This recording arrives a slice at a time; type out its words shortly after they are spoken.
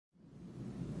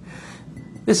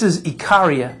This is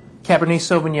Icaria Cabernet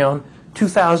Sauvignon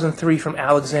 2003 from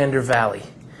Alexander Valley.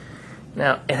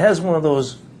 Now, it has one of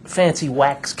those fancy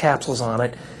wax capsules on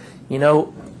it. You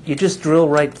know, you just drill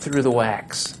right through the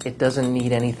wax. It doesn't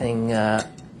need anything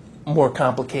more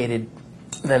complicated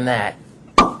than that.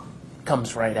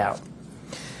 Comes right out.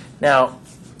 Now,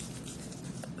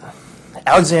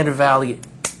 Alexander Valley,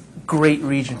 great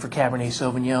region for Cabernet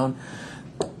Sauvignon.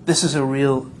 This is a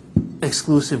real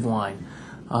exclusive wine.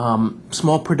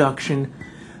 Small production,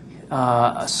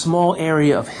 a small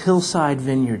area of hillside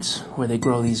vineyards where they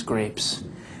grow these grapes.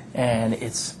 And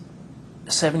it's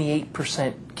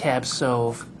 78% Cab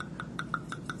Sauv,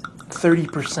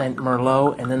 30%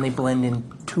 Merlot, and then they blend in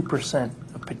 2%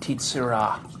 of Petit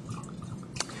Syrah.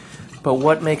 But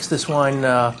what makes this wine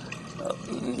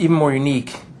even more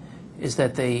unique is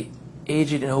that they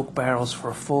age it in oak barrels for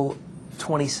a full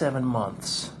 27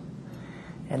 months.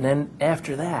 And then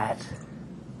after that,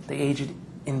 they age it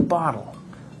in bottle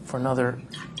for another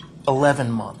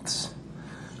 11 months.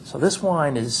 So this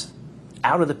wine is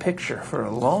out of the picture for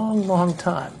a long, long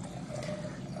time.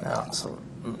 Now, so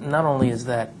not only is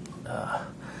that a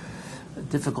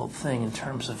difficult thing in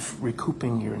terms of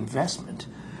recouping your investment,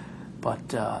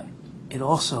 but it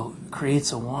also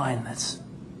creates a wine that's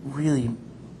really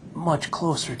much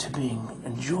closer to being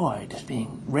enjoyed,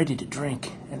 being ready to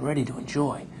drink and ready to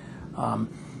enjoy.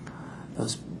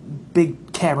 Those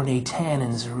big Cabernet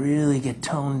tannins really get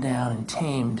toned down and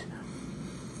tamed,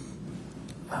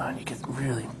 and you get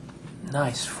really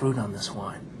nice fruit on this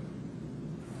wine.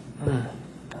 I'm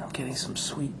getting some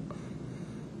sweet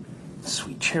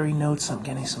cherry notes. I'm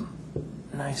getting some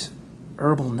nice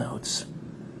herbal notes.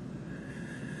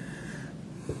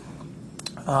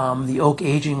 The oak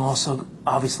aging also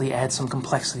obviously adds some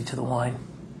complexity to the wine.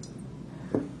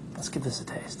 Let's give this a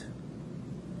taste.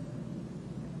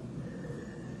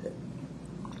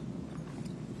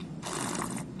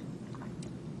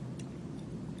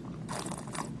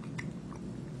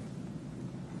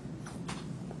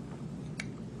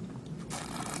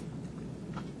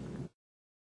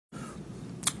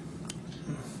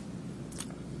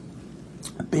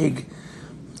 Big,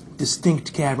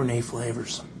 distinct Cabernet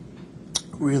flavors.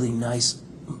 Really nice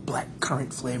black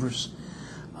currant flavors.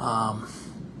 It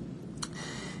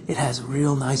has a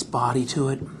real nice body to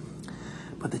it,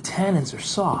 but the tannins are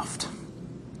soft.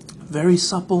 Very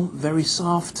supple, very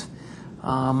soft.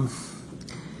 You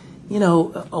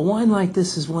know, a wine like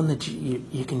this is one that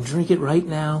you can drink it right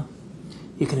now.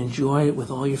 You can enjoy it with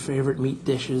all your favorite meat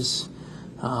dishes.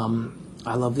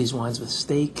 I love these wines with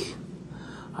steak.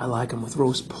 I like them with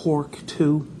roast pork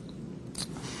too.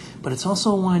 But it's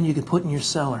also a wine you can put in your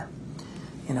cellar,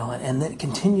 you know, and then it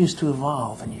continues to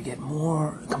evolve, and you get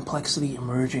more complexity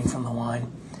emerging from the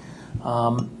wine.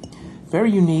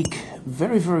 Very unique,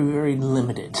 very, very, very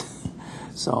limited.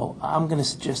 So I'm going to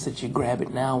suggest that you grab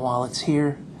it now while it's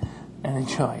here and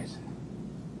enjoy it.